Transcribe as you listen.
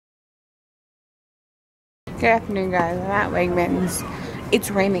Good afternoon, guys. I'm at Wegmans. It's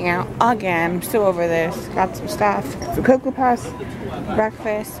raining out again. I'm still over this. Got some stuff. Some Cocoa Puffs,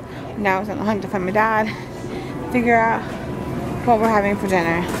 breakfast. Now I was on the hunt to find my dad. Figure out what we're having for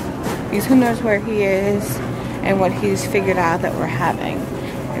dinner. Because who knows where he is and what he's figured out that we're having.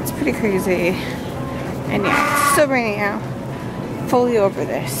 It's pretty crazy. And yeah, it's still raining out. Fully over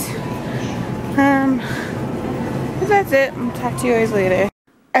this. But that's it. I'll talk to you guys later.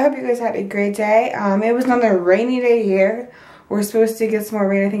 I hope you guys had a great day. It was another rainy day here. We're supposed to get some more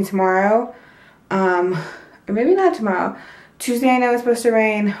rain, I think, tomorrow. Or maybe not tomorrow. Tuesday, I know it's supposed to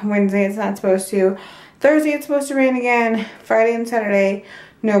rain. Wednesday, it's not supposed to. Thursday, it's supposed to rain again. Friday and Saturday,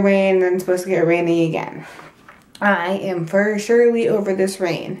 no rain. Then it's supposed to get rainy again. I am for surely over this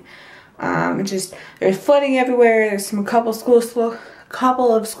rain. There's flooding everywhere. There's a couple of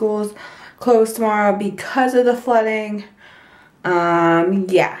schools closed tomorrow because of the flooding.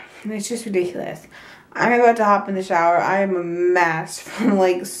 Yeah, it's just ridiculous. I'm about to hop in the shower. I am a mess from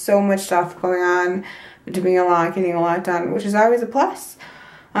like so much stuff going on, doing a lot, getting a lot done, which is always a plus.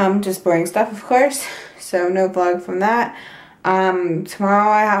 Just boring stuff, of course, so no vlog from that.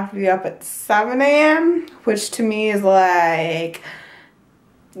 Tomorrow I have to be up at 7 a.m., which to me is like,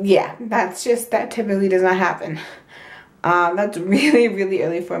 yeah, that typically does not happen. That's really, really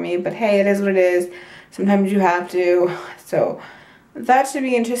early for me, but hey, it is what it is. Sometimes you have to, so that should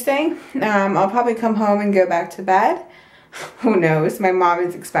be interesting. I'll probably come home and go back to bed. Who knows? My mom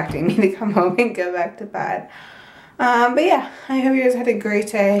is expecting me to come home and go back to bed. But yeah, I hope you guys had a great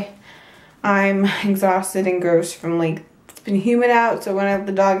day. I'm exhausted and gross from like, it's been humid out, so when I let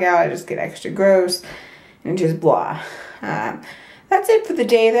the dog out, I just get extra gross and just blah. That's it for the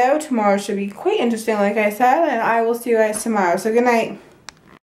day though. Tomorrow should be quite interesting, like I said, and I will see you guys tomorrow. So good night.